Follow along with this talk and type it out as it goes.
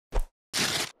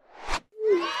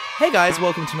Hey guys,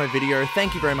 welcome to my video.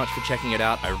 Thank you very much for checking it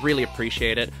out. I really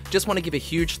appreciate it. Just want to give a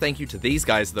huge thank you to these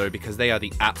guys though, because they are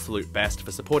the absolute best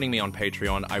for supporting me on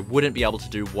Patreon. I wouldn't be able to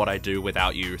do what I do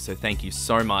without you, so thank you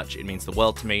so much. It means the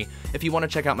world to me. If you want to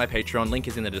check out my Patreon, link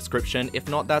is in the description. If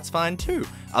not, that's fine too.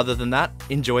 Other than that,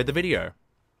 enjoy the video.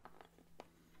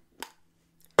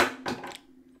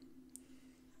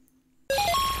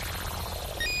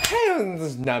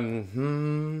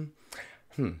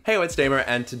 Hey, it's Damer,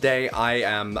 and today I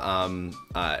am,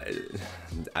 I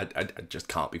just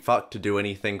can't be fucked to do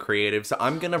anything creative, so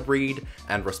I'm gonna read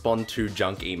and respond to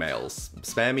junk emails.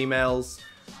 Spam emails,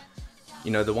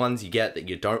 you know, the ones you get that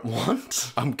you don't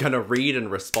want. I'm gonna read and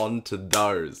respond to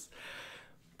those.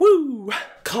 Woo!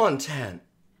 Content!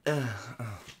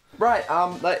 Right,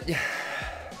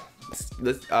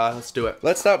 let's do it.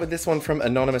 Let's start with this one from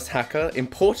Anonymous Hacker.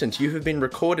 Important, you have been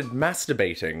recorded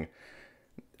masturbating.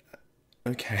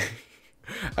 Okay.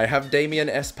 I have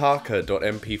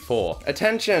DamienSParker.mp4.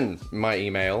 Attention! My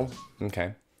email.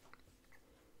 Okay.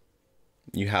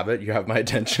 You have it, you have my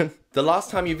attention. The last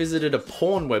time you visited a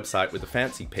porn website with a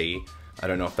fancy P, I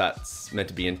don't know if that's meant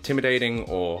to be intimidating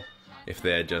or if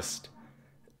they're just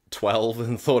 12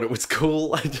 and thought it was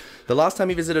cool. The last time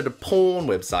you visited a porn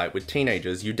website with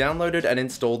teenagers, you downloaded and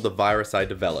installed the virus I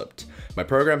developed. My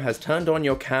program has turned on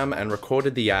your cam and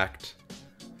recorded the act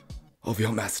of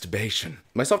your masturbation.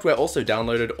 My software also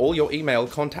downloaded all your email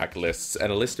contact lists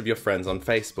and a list of your friends on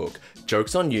Facebook.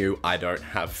 Joke's on you, I don't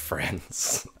have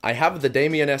friends. I have the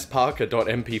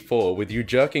DamienSParker.mp4 with you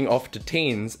jerking off to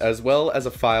teens, as well as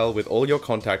a file with all your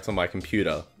contacts on my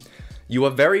computer. You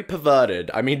are very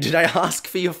perverted. I mean, did I ask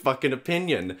for your fucking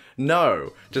opinion?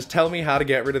 No. Just tell me how to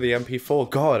get rid of the MP4.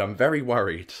 God, I'm very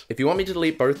worried. If you want me to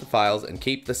delete both the files and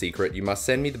keep the secret, you must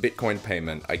send me the Bitcoin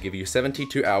payment. I give you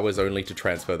 72 hours only to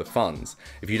transfer the funds.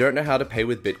 If you don't know how to pay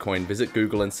with Bitcoin, visit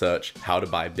Google and search how to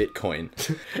buy Bitcoin.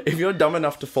 If you're dumb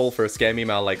enough to fall for a scam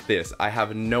email like this, I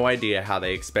have no idea how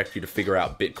they expect you to figure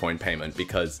out Bitcoin payment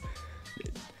because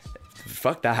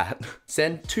fuck that.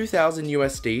 Send 2,000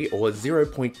 USD or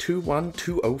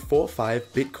 0.212045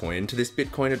 Bitcoin to this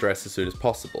Bitcoin address as soon as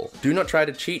possible. Do not try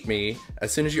to cheat me.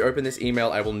 As soon as you open this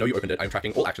email, I will know you opened it. I'm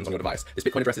tracking all actions on your device. This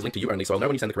Bitcoin address is linked to you only, so I'll know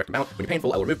when you send the correct amount. When you're paying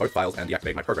full, I will remove both files and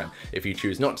deactivate my program. If you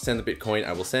choose not to send the Bitcoin,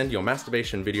 I will send your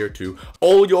masturbation video to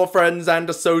all your friends and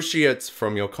associates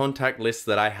from your contact list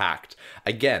that I hacked.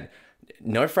 Again,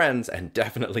 no friends and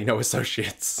definitely no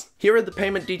associates. Here are the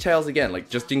payment details again, like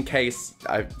just in case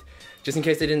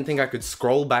they didn't think I could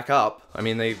scroll back up. I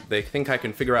mean, they think I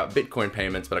can figure out Bitcoin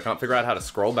payments, but I can't figure out how to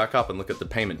scroll back up and look at the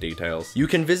payment details. You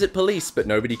can visit police, but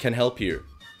nobody can help you.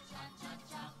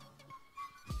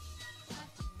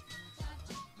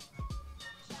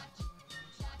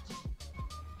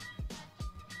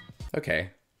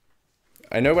 Okay.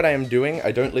 I know what I am doing,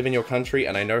 I don't live in your country,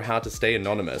 and I know how to stay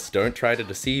anonymous. Don't try to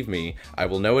deceive me. I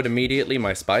will know it immediately.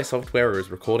 My spy software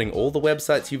is recording all the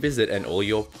websites you visit and all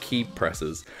your key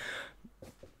presses.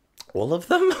 All of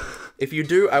them? If you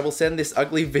do, I will send this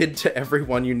ugly vid to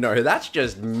everyone you know. That's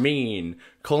just mean.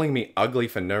 Calling me ugly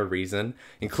for no reason,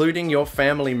 including your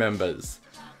family members.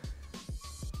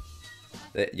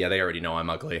 Yeah, they already know I'm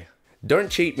ugly. Don't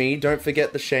cheat me, don't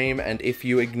forget the shame, and if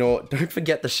you ignore- don't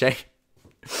forget the shame.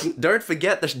 Don't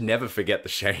forget the- never forget the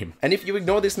shame. And if you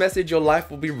ignore this message, your life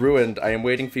will be ruined. I am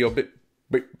waiting for your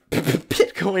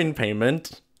Bitcoin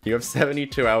payment. You have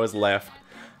 72 hours left.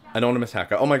 Anonymous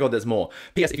Hacker. Oh my god, there's more.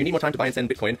 P.S. If you need more time to buy and send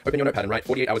Bitcoin, open your notepad and write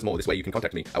 48 hours more. This way you can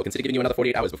contact me. I will consider giving you another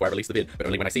 48 hours before I release the vid, but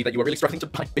only when I see that you are really struggling to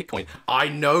buy Bitcoin. I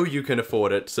know you can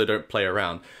afford it, so don't play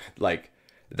around. Like,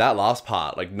 that last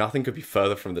part, like, nothing could be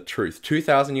further from the truth.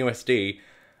 2,000 USD,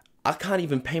 I can't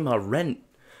even pay my rent.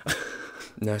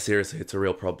 No, seriously, it's a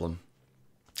real problem.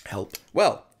 Help.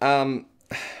 Well,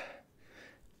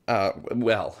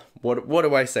 what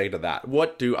do I say to that?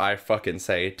 What do I fucking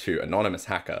say to Anonymous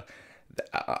Hacker?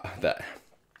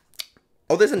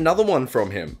 Oh, there's another one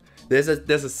from him. There's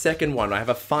a second one. I have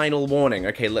a final warning.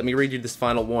 Okay, let me read you this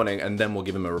final warning and then we'll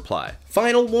give him a reply.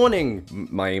 Final warning!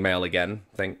 My email again.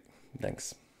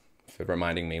 Thanks for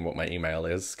reminding me what my email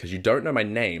is, because you don't know my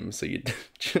name, so you're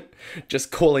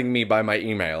just calling me by my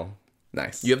email.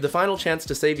 Nice. You have the final chance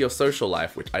to save your social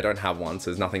life, which I don't have one, so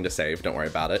there's nothing to save, don't worry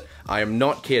about it. I am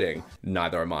not kidding.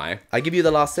 Neither am I. I give you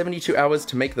the last 72 hours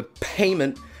to make the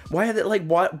payment. Why are they like,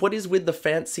 what is with the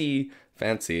fancy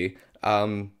letters?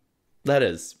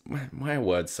 Why are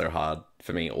words so hard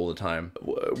for me all the time?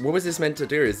 What was this meant to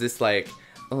do? Is this like,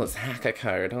 oh, it's hacker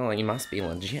code. Oh, you must be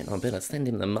legit. I better send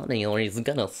him the money or he's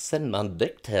gonna send my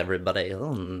dick to everybody.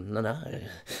 Oh, no.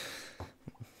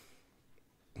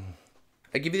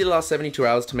 I give you the last 72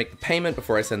 hours to make the payment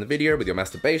before I send the video with your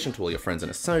masturbation to all your friends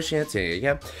and associates.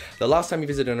 Yeah. The last time you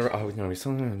visited my program is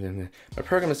turned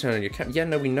on your account. Yeah,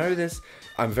 no, we know this.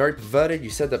 I'm very perverted. You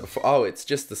said that before. Oh, it's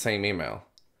just the same email.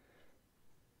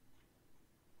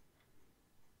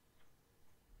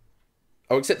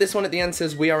 Oh, except this one at the end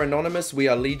says, we are anonymous, we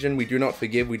are legion, we do not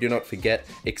forgive, we do not forget,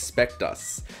 expect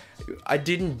us. I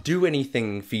didn't do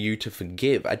anything for you to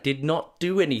forgive. I did not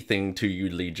do anything to you,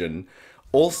 legion.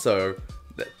 Also,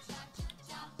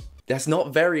 that's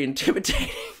not very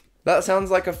intimidating. That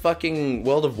sounds like a fucking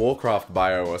World of Warcraft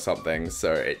bio or something,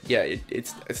 so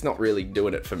it's not really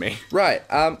doing it for me. Right,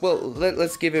 well,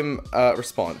 let's give him a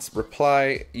response.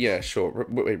 Reply, yeah, sure,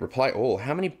 wait, reply all.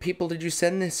 How many people did you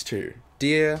send this to?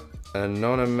 Dear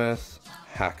anonymous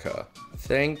hacker,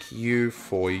 thank you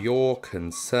for your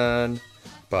concern,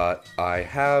 but I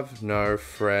have no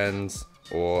friends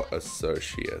or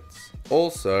associates.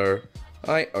 Also,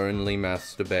 I only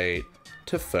masturbate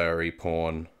to furry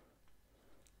porn.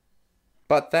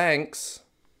 But thanks.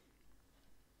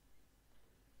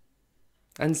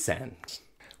 And send.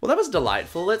 Well, that was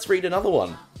delightful. Let's read another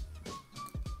one.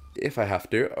 If I have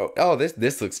to. Oh,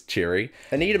 this looks cheery.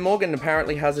 Anita Morgan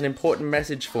apparently has an important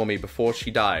message for me before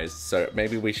she dies, so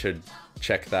maybe we should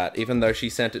check that, even though she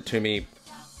sent it to me...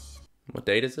 What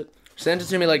date is it? She sent it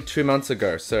to me like 2 months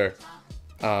ago, so...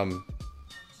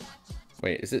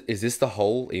 Wait, is this the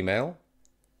whole email?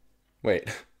 Wait.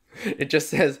 It just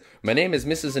says, my name is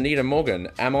Mrs. Anita Morgan.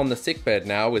 I'm on the sickbed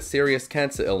now with serious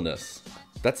cancer illness.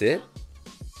 That's it?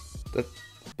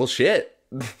 Well, shit.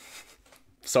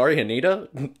 Sorry, Anita.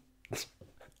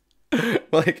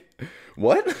 Like,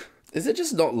 what? Is it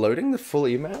just not loading the full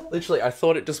email? Literally, I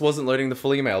thought it just wasn't loading the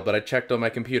full email, but I checked on my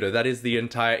computer. That is the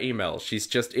entire email. She's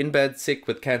just in bed sick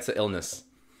with cancer illness.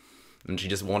 And she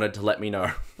just wanted to let me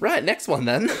know. Right, next one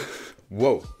then.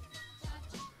 Whoa.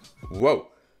 Whoa.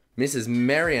 Mrs.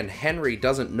 Marion Henry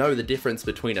doesn't know the difference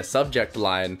between a subject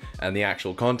line and the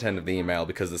actual content of the email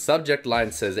because the subject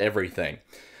line says everything.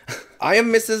 I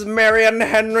am Mrs. Marion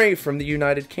Henry from the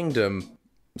United Kingdom.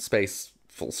 Space,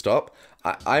 full stop.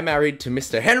 I married to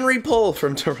Mr. Henry Paul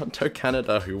from Toronto,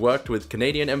 Canada, who worked with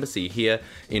Canadian Embassy here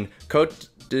in Côte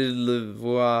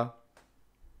d'Ivoire.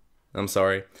 I'm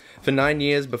sorry. For 9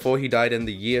 years before he died in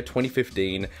the year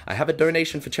 2015, I have a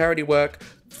donation for charity work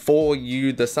for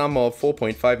you, the sum of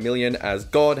 4.5 million, as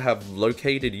God have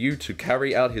located you to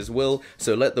carry out his will,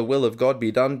 so let the will of God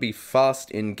be done, be fast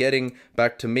in getting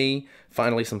back to me.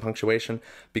 Finally, some punctuation.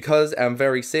 Because I'm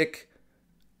very sick.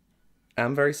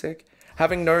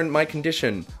 Having known my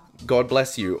condition, God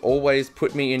bless you. Always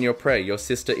put me in your prayer, your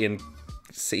sister in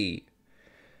C.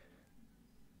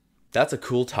 That's a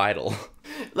cool title.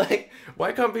 Like,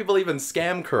 why can't people even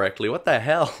scam correctly? What the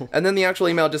hell? And then the actual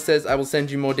email just says, I will send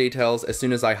you more details as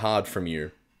soon as I hard from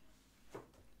you.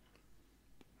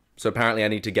 So apparently I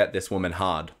need to get this woman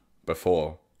hard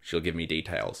before she'll give me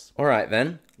details. Alright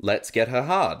then, let's get her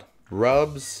hard.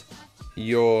 Rubs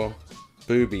your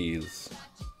boobies.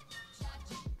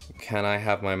 Can I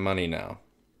have my money now?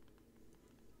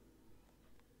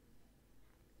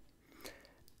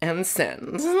 And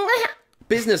send.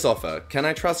 Business offer. Can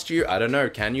I trust you? I don't know.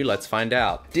 Can you? Let's find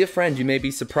out. Dear friend, you may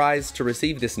be surprised to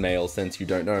receive this mail since you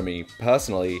don't know me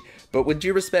personally, but with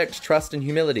due respect, trust, and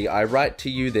humility, I write to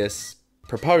you this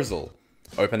proposal.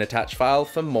 Open attached file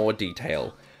for more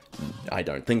detail. I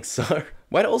don't think so.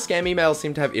 Why do all scam emails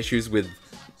seem to have issues with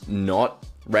not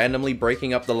randomly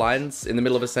breaking up the lines in the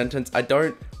middle of a sentence?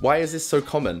 Why is this so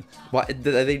common? Why, are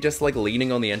they just like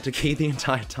leaning on the enter key the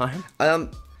entire time?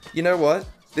 You know what?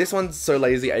 This one's so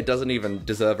lazy, it doesn't even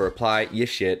deserve a reply. You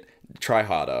shit. Try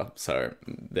harder. So,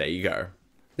 there you go.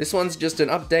 This one's just an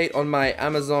update on my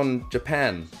Amazon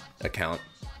Japan account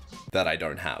that I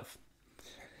don't have.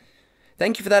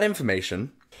 Thank you for that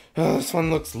information. Oh, this one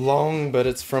looks long, but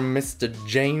it's from Mr.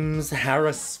 James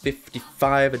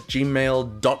Harris55 at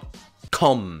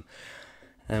gmail.com.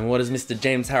 And what does Mr.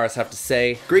 James Harris have to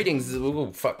say? Greetings.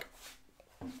 Ooh, fuck.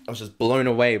 I was just blown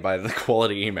away by the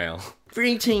quality email.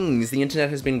 Greetings! The internet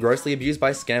has been grossly abused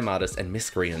by scam artists and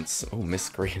miscreants. Oh,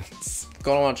 miscreants.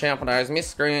 Gonna want to jeopardize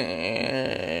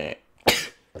miscreants.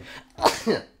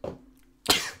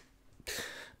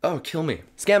 Oh, kill me.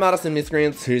 Scam artists and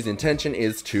miscreants whose intention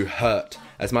is to hurt.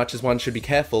 As much as one should be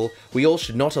careful, we all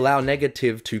should not allow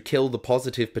negative to kill the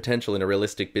positive potential in a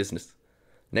realistic business.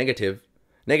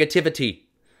 Negativity.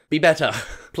 Be better.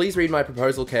 Please read my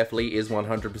proposal carefully, is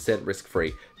 100%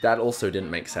 risk-free. That also didn't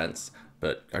make sense.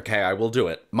 But, okay, I will do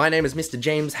it. My name is Mr.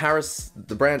 James Harris,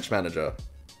 the branch manager.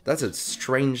 That's a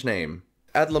strange name.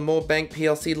 Adler Moore Bank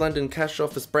PLC London Cash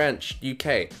Office Branch,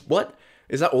 UK. What?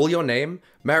 Is that all your name?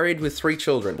 Married with 3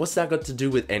 children. What's that got to do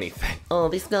with anything? Oh,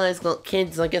 this guy's got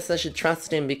kids. I guess I should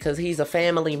trust him because he's a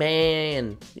family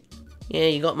man. Yeah,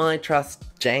 you got my trust,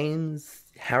 James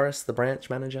Harris, the branch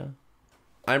manager.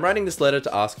 I'm writing this letter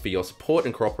to ask for your support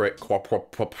and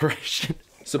cooperation.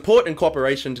 Support and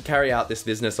cooperation to carry out this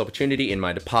business opportunity in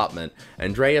my department.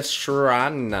 Andreas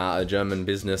Schraner, a German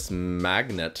business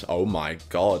magnate. Oh my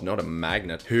god, not a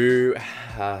magnet. Who...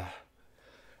 I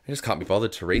just can't be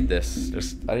bothered to read this.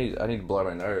 I need to blow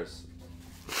my nose.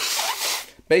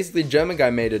 Basically, German guy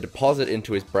made a deposit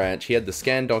into his branch. He had the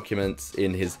scanned documents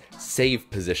in his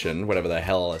save position, whatever the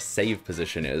hell a save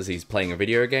position is. He's playing a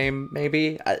video game,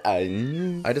 maybe?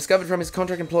 I discovered from his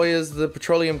contract employers, the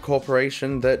Petroleum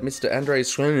Corporation, that Mr.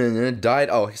 Andres died.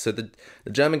 Oh, so the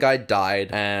German guy died,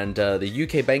 and the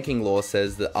UK banking law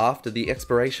says that after the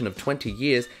expiration of 20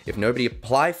 years, if nobody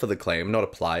apply for the claim, not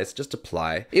apply, it's just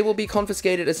apply, it will be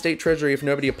confiscated at State Treasury if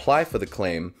nobody apply for the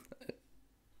claim.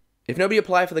 If nobody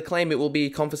apply for the claim, it will be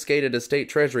confiscated as State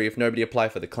Treasury if nobody apply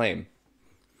for the claim.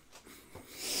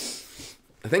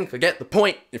 I think I get the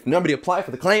point. If nobody apply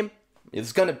for the claim,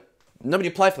 it's gonna... Nobody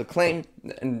apply for the claim,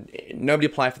 and nobody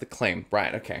apply for the claim.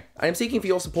 Right, okay. I am seeking for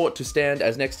your support to stand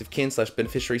as next of kin /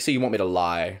 beneficiary, so you want me to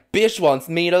lie. Bish wants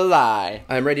me to lie.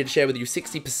 I am ready to share with you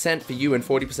 60% for you and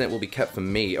 40% will be kept for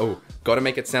me. Oh, gotta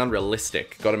make it sound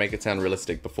realistic. Gotta make it sound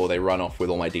realistic before they run off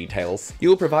with all my details. You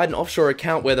will provide an offshore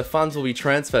account where the funds will be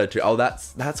transferred to. Oh,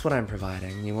 that's what I'm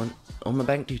providing. You want all my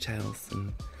bank details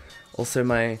and also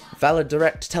my valid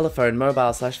direct telephone,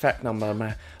 mobile / fax number,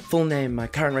 my full name, my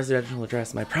current residential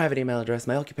address, my private email address,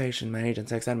 my occupation, my agent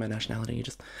sex, and my nationality. You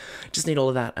just need all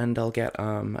of that, and I'll get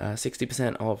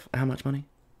 60% of how much money?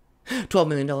 $12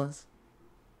 million.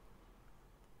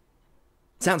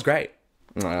 Sounds great.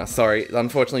 Sorry,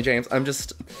 unfortunately, James, I'm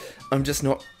just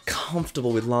not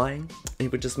comfortable with lying. It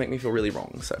would just make me feel really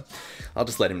wrong, so I'll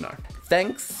just let him know.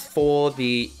 Thanks for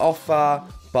the offer,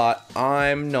 but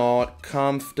I'm not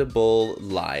comfortable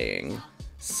lying.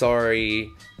 Sorry.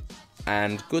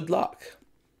 And good luck.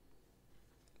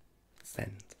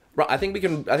 Send. Right, I think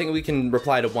we can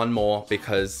reply to one more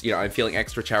because, you know, I'm feeling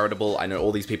extra charitable. I know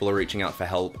all these people are reaching out for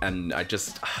help, and I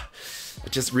just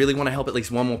really want to help at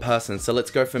least one more person. So let's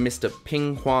go for Mr.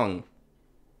 Ping Huang.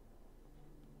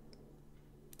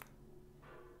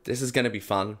 This is gonna be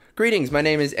fun. Greetings, my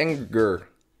name is Enger.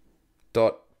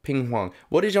 Ping Huang.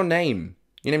 What is your name?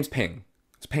 Your name's Ping.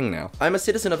 It's Ping now. I'm a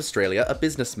citizen of Australia, a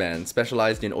businessman,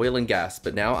 specialised in oil and gas,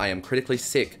 but now I am critically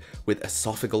sick with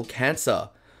esophageal cancer.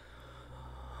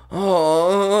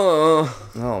 Oh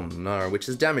no, which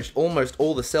has damaged almost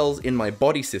all the cells in my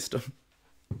body system.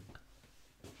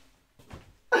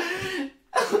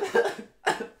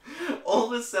 All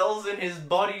the cells in his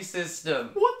body system.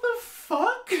 What the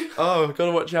fuck? Oh,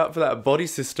 gotta watch out for that body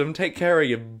system. Take care of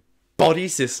your body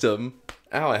system.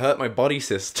 Ow, I hurt my body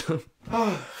system.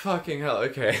 Oh, fucking hell,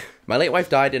 okay. My late wife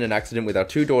died in an accident with our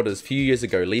 2 daughters a few years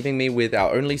ago, leaving me with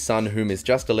our only son, whom is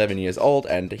just 11 years old,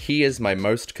 and he is my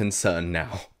most concern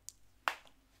now.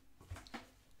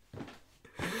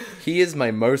 He is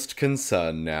my most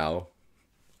concern now.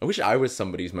 I wish I was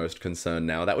somebody's most concern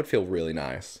now. That would feel really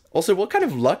nice. Also, what kind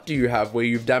of luck do you have where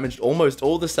you've damaged almost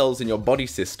all the cells in your body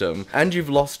system, and you've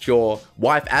lost your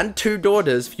wife and 2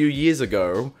 daughters a few years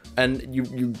ago, and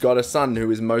you got a son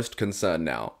who is most concerned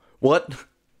now? What?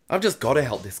 I've just got to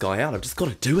help this guy out. I've just got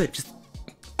to do it.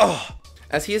 Oh.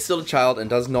 As he is still a child and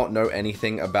does not know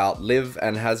anything about Liv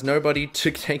and has nobody to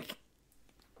take...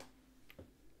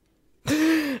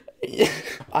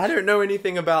 I don't know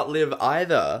anything about Liv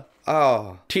either.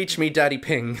 Oh, teach me, Daddy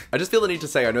Ping. I just feel the need to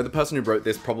say, I know the person who wrote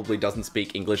this probably doesn't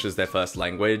speak English as their first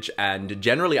language, and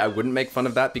generally I wouldn't make fun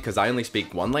of that because I only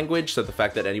speak one language, so the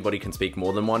fact that anybody can speak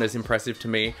more than one is impressive to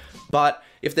me. But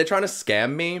if they're trying to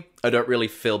scam me, I don't really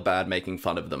feel bad making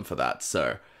fun of them for that,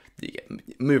 so... yeah,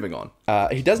 moving on.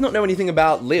 He does not know anything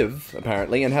about Liv,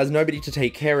 apparently, and has nobody to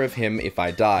take care of him if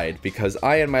I died, because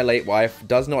I and my late wife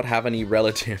does not have any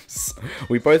relatives.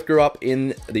 We both grew up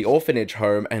in the orphanage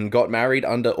home and got married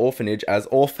under orphanage as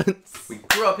orphans. We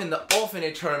grew up in the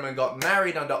orphanage home and got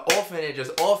married under orphanage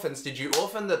as orphans. Did you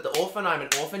orphan the orphan? I'm an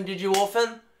orphan. Did you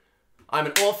orphan? I'm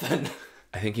an orphan.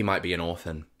 I think he might be an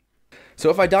orphan. So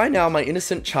if I die now, my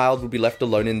innocent child will be left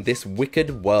alone in this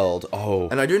wicked world. Oh,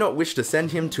 and I do not wish to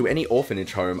send him to any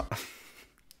orphanage home.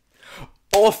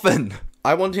 Orphan!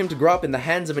 I want him to grow up in the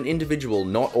hands of an individual,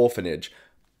 not orphanage.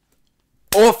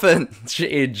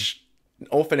 Orphanage.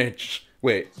 Orphanage.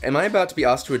 Wait, am I about to be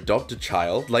asked to adopt a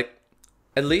child? Like,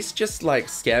 at least just, like,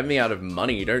 scam me out of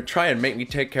money. Don't try and make me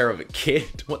take care of a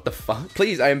kid. What the fuck?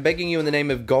 Please, I am begging you in the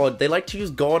name of God. They like to use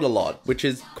God a lot, which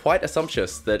is quite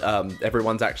assumptuous that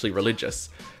everyone's actually religious.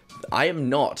 I am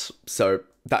not, so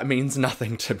that means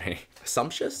nothing to me.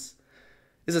 Assumptuous?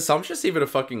 Is assumptuous even a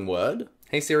fucking word?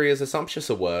 Hey Siri, is assumptuous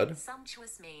a word?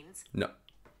 Sumptuous means No.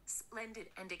 splendid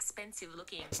and expensive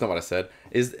looking. That's not what I said.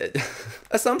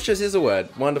 Assumptuous is a word.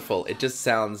 Wonderful. It just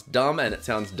sounds dumb, and it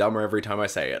sounds dumber every time I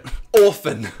say it.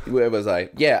 Orphan! Where was I?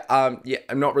 Yeah, I'm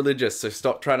not religious, so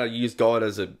stop trying to use God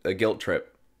as a guilt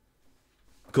trip.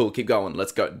 Cool, keep going.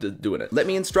 Let's go doing it. Let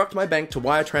me instruct my bank to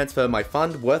wire transfer my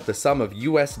fund worth the sum of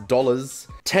US dollars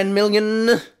 10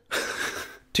 million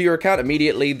to your account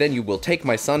immediately. Then you will take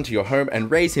my son to your home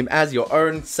and raise him as your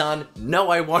own son. No,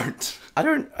 I won't. I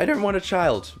don't want a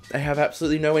child. I have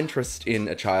absolutely no interest in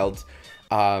a child.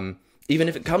 Even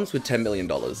if it comes with $10 million,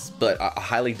 but I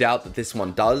highly doubt that this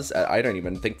one does. I don't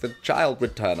even think the child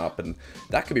would turn up, and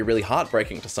that could be really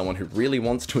heartbreaking to someone who really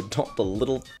wants to adopt a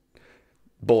little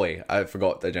boy. I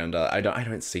forgot the gender. I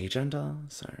don't see gender,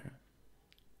 so.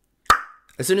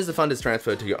 As soon as the fund is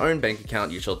transferred to your own bank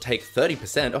account, you shall take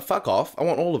 30%, oh fuck off, I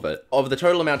want all of it, of the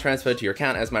total amount transferred to your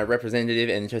account as my representative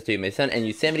and trustee of my son, and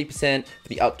use 70% for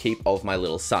the upkeep of my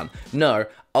little son. No,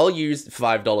 I'll use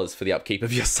 $5 for the upkeep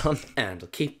of your son, and I'll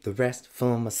keep the rest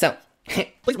for myself.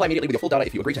 Please apply immediately with your full data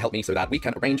if you agree to help me so that we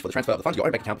can arrange for the transfer of the funds to your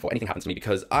own bank account before anything happens to me,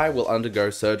 because I will undergo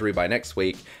surgery by next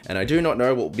week, and I do not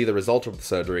know what will be the result of the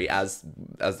surgery, as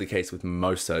the case with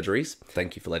most surgeries.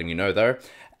 Thank you for letting me know though,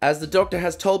 as the doctor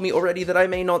has told me already that I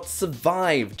may not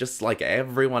survive, just like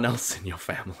everyone else in your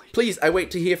family. Please, I wait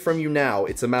to hear from you now.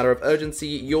 It's a matter of urgency.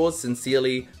 Yours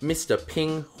sincerely, Mr.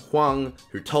 Ping Huang,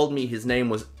 who told me his name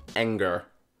was Anger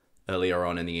earlier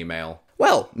on in the email.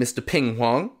 Well, Mr. Ping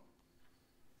Huang,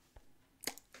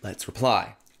 let's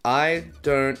reply. I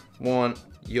don't want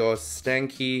your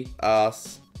stanky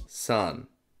ass son.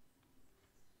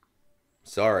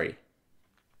 Sorry.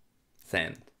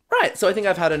 Send. Right, so I think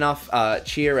I've had enough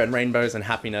cheer and rainbows and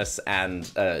happiness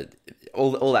and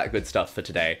all that good stuff for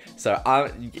today. So,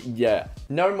 yeah,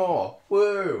 no more.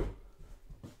 Woo!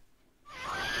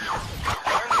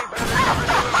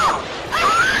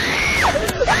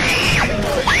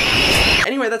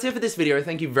 Anyway, that's it for this video.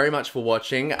 Thank you very much for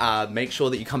watching. Make sure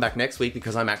that you come back next week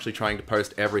because I'm actually trying to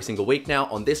post every single week now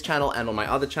on this channel and on my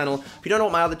other channel. If you don't know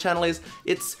what my other channel is,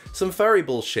 it's some furry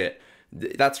bullshit.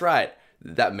 That's right.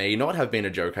 That may not have been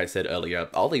a joke I said earlier.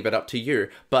 I'll leave it up to you,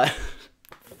 but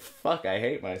fuck, I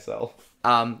hate myself.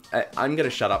 I'm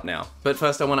gonna shut up now. But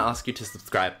first I wanna ask you to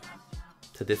subscribe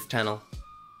to this channel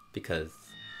because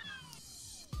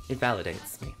it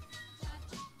validates me.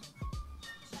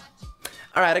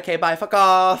 Alright, okay, bye, fuck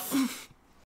off.